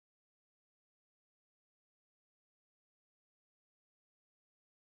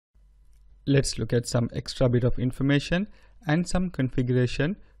let's look at some extra bit of information and some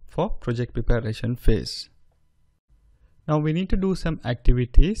configuration for project preparation phase. Now we need to do some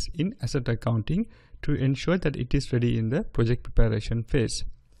activities in asset accounting to ensure that it is ready in the project preparation phase.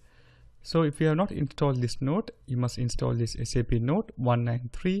 So if you have not installed this note, you must install this SAP note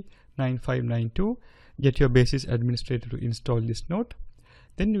 1939592. Get your basis administrator to install this note.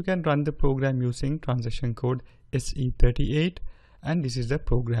 Then you can run the program using transaction code SE38, and this is the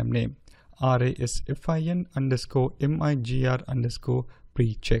program name,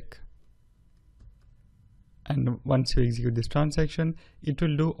 RASFIN_MIGR_pre-check. And once you execute this transaction, it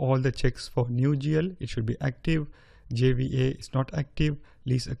will do all the checks for new GL. It should be active. JVA is not active.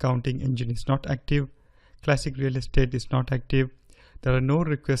 Lease accounting engine is not active. Classic real estate is not active. There are no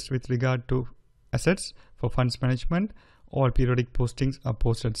requests with regard to assets for funds management. All periodic postings are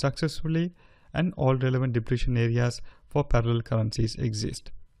posted successfully, and all relevant depreciation areas for parallel currencies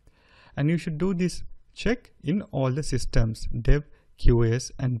exist. And you should do this check in all the systems, Dev,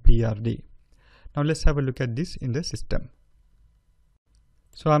 QoS and PRD. Now let's have a look at this in the system.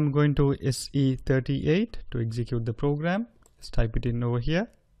 So I'm going to SE38 to execute the program. Let's type it in over here,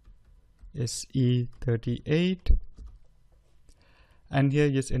 SE38, and here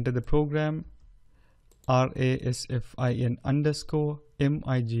just enter the program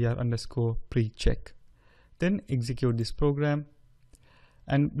RASFIN_MIGR_pre-check. Then execute this program,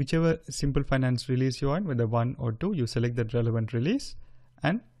 and whichever simple finance release you want, whether 1 or 2, you select that relevant release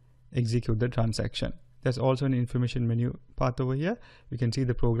and execute the transaction. There's also an information menu path over here. You can see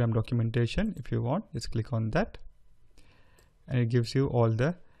the program documentation. If you want, just click on that, and it gives you all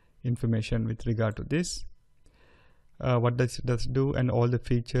the information with regard to this, what does it do, and all the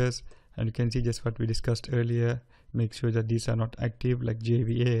features. And you can see just what we discussed earlier. Make sure that these are not active, like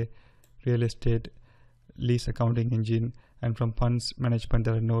JVA, real estate, lease accounting engine, and from funds management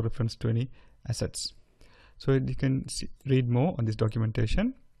there are no reference to any assets. So you can read more on this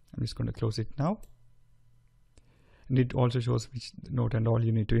documentation. I'm just going to close it now. And it also shows which note and all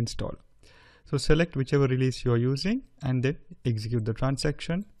you need to install. So select whichever release you are using and then execute the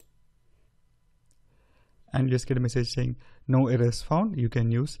transaction. And you just get a message saying no errors found. You can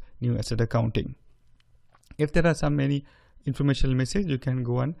use new asset accounting. If there are some any informational message, you can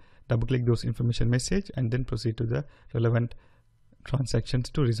go and double click those information message and then proceed to the relevant transactions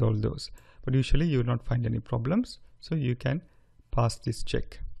to resolve those. But usually you will not find any problems, so you can pass this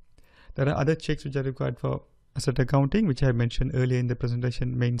check. There are other checks which are required for asset accounting, which I mentioned earlier in the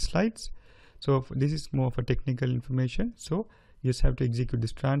presentation main slides. So this is more of a technical information. So you just have to execute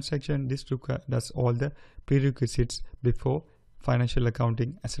this transaction. This does all the prerequisites before financial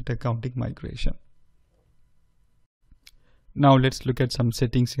accounting, asset accounting migration. Now let's look at some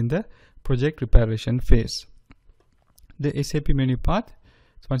settings in the project preparation phase. The SAP menu path.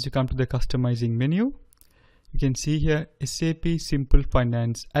 So once you come to the customizing menu, you can see here SAP Simple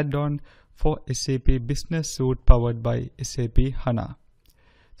Finance add-on for SAP Business Suite powered by SAP HANA.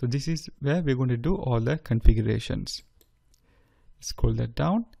 So this is where we're going to do all the configurations. Scroll that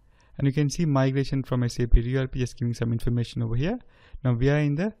down, and you can see migration from SAP ERP, just giving some information over here. Now we are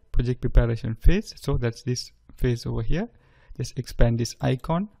in the project preparation phase, so that's this phase over here. Just expand this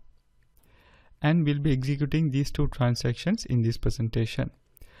icon, and we'll be executing these two transactions in this presentation.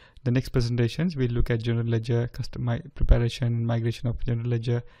 The next presentations we'll look at general ledger, preparation, migration of general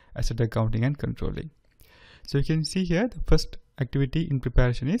ledger, asset accounting and controlling. So you can see here the first activity in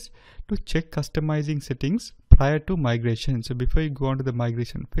preparation is to check customizing settings prior to migration. So before you go on to the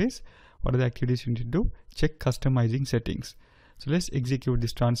migration phase, what are the activities you need to do? Check customizing settings. So let's execute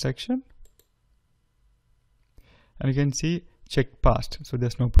this transaction, and you can see check passed, so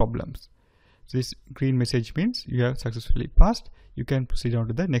there's no problems. So this green message means you have successfully passed. You can proceed on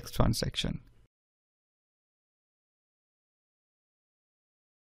to the next transaction.